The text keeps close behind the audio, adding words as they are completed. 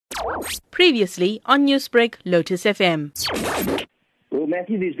Previously on Newsbreak, Lotus FM. Well,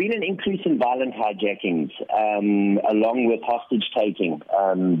 Matthew, there's been an increase in violent hijackings, along with hostage taking.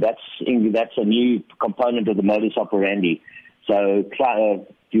 That's a new component of the modus operandi. So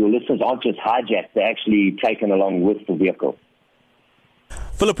your listeners aren't just hijacked, they're actually taken along with the vehicle.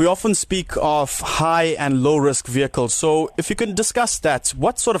 Phillip, we often speak of high and low risk vehicles. So if you can discuss that,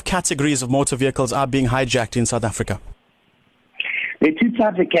 what sort of categories of motor vehicles are being hijacked in South Africa? There are two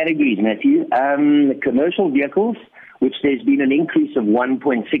types of categories, Matthew. Commercial vehicles, which there's been an increase of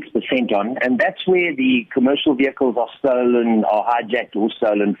 1.6% on, and that's where the commercial vehicles are stolen, or hijacked or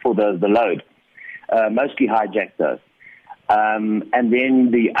stolen for the load. Mostly hijacked though. And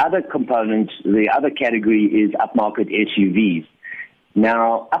then the other component, the other category is upmarket SUVs.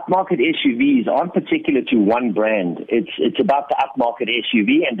 Now, upmarket SUVs aren't particular to one brand. It's about the upmarket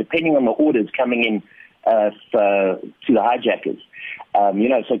SUV, and depending on the orders coming in to the hijackers.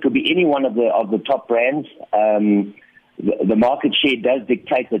 So it could be any one of the top brands. The market share does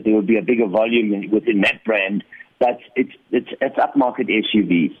dictate that there will be a bigger volume within that brand, but it's upmarket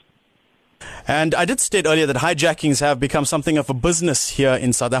SUVs. And I did state earlier that hijackings have become something of a business here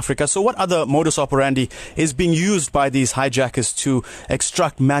in South Africa. So what other modus operandi is being used by these hijackers to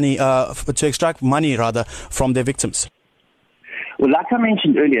extract money from their victims? Well, like I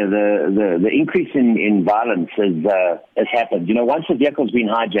mentioned earlier, the increase in violence has happened. Once the vehicle's been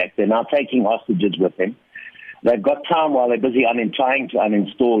hijacked, they're now taking hostages with them. They've got time while they're busy trying to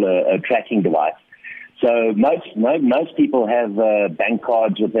uninstall a tracking device. So most people have bank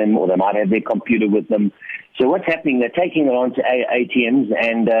cards with them, or they might have their computer with them. So what's happening? They're taking it onto ATMs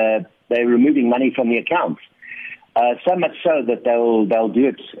and they're removing money from the accounts. So much so that they'll do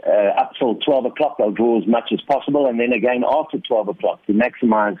it up till 12 o'clock. They'll draw as much as possible, and then again after 12 o'clock to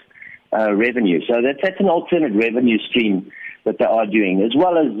maximize revenue. So that's an alternate revenue stream that they are doing, as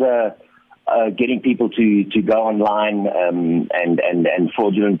well as getting people to go online and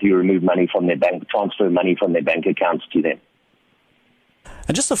fraudulently remove money from their bank, transfer money from their bank accounts to them.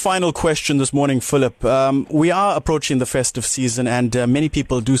 And just a final question this morning, Phillip. We are approaching the festive season, and many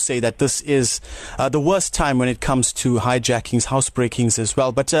people do say that this is the worst time when it comes to hijackings, housebreakings as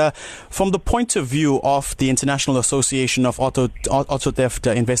well. But from the point of view of the International Association of Auto Theft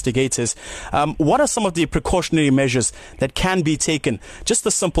Investigators, what are some of the precautionary measures that can be taken, just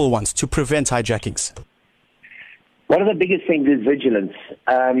the simple ones, to prevent hijackings? One of the biggest things is vigilance.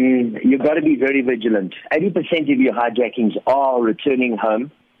 You've got to be very vigilant. 80% of your hijackings are returning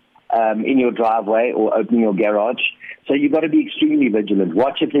home in your driveway or opening your garage. So you've got to be extremely vigilant.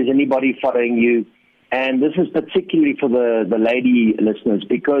 Watch if there's anybody following you. And this is particularly for the lady listeners,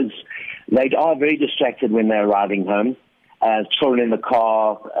 because they are very distracted when they're arriving home. Children in the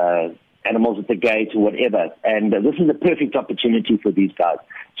car, animals at the gate, or whatever. And this is a perfect opportunity for these guys.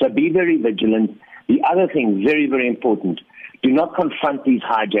 So be very vigilant. The other thing, very, very important, do not confront these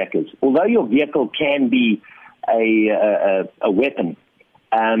hijackers. Although your vehicle can be a weapon,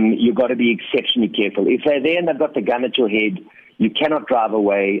 you've got to be exceptionally careful. If they're there and they've got the gun at your head, you cannot drive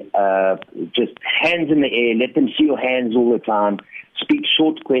away. Just hands in the air, let them see your hands all the time. Speak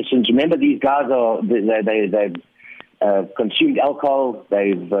short questions. Remember, these guys they've consumed alcohol.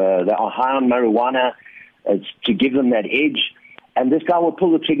 They are high on marijuana. It's to give them that edge. And this guy will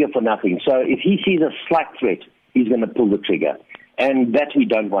pull the trigger for nothing. So if he sees a slight threat, he's going to pull the trigger. And that we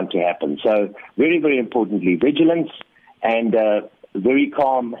don't want to happen. So very, very importantly, vigilance and very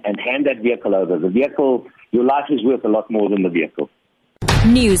calm, and hand that vehicle over. The vehicle, your life is worth a lot more than the vehicle.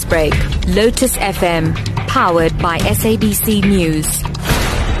 Newsbreak, Lotus FM, powered by SABC News.